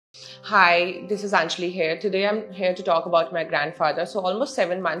Hi, this is Anjali here. Today I'm here to talk about my grandfather. So almost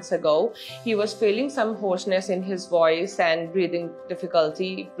 7 months ago, he was feeling some hoarseness in his voice and breathing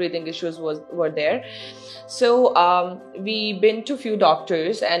difficulty, breathing issues were there. So we been to few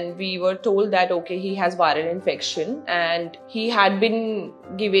doctors and we were told that okay, he has viral infection and he had been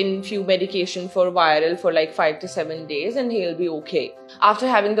given few medication for viral for like 5 to 7 days and he'll be okay. After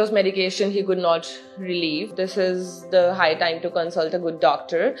having those medication, he could not relieve. This is the high time to consult a good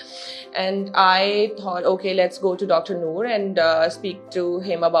doctor. And I thought, okay, let's go to Dr. Noor and speak to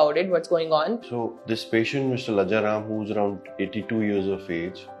him about it, what's going on. So this patient, Mr. Rajaram, who's around 82 years of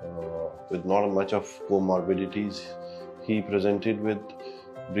age, with not much of comorbidities, he presented with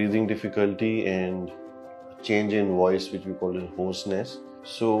breathing difficulty and change in voice, which we call hoarseness.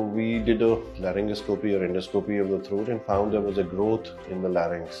 So we did a laryngoscopy or endoscopy of the throat and found there was a growth in the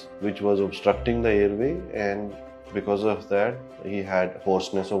larynx, which was obstructing the airway, and because of that, he had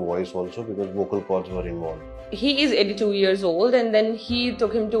hoarseness of voice also because vocal cords were involved. He is 82 years old and then he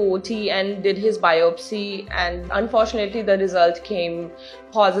took him to OT and did his biopsy, and unfortunately the result came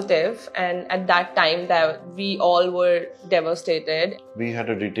positive, and at that time that we all were devastated. We had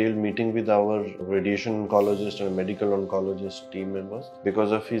a detailed meeting with our radiation oncologist and medical oncologist team members.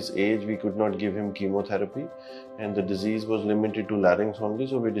 Because of his age, we could not give him chemotherapy and the disease was limited to larynx only,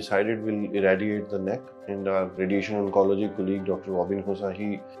 so we decided we'll irradiate the neck, and our radiation oncology colleague Dr. Robin Khosa,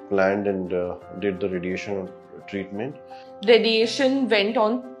 he planned and did the radiation treatment. Radiation went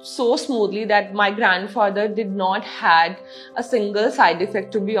on so smoothly that my grandfather did not had a single side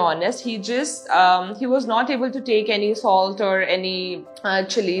effect, to be honest. He was not able to take any salt or any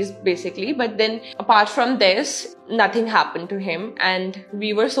chilies basically, but then apart from this, nothing happened to him and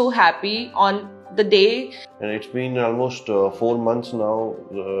we were so happy on the day. And it's been almost 4 months now.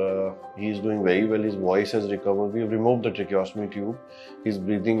 He's doing very well. His voice has recovered. We've removed the tracheostomy tube. He's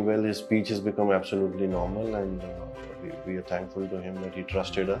breathing well. His speech has become absolutely normal, and we are thankful to him that he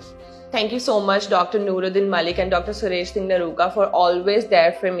trusted us. Thank you so much, Dr. Nooruddin Malik and Dr. Suresh Singh Naruka, for always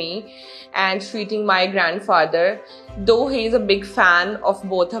there for me and treating my grandfather. Though he is a big fan of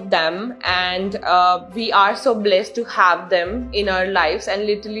both of them, and we are so blessed to have them in our lives, and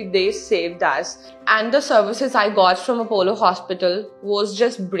literally they saved us. And the services I got from Apollo Hospital was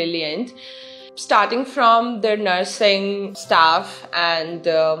just brilliant. Starting from their nursing staff and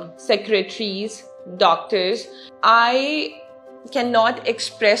secretaries, doctors, I cannot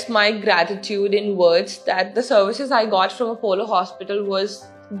express my gratitude in words that the services I got from Apollo Hospital was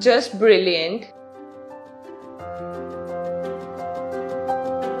just brilliant.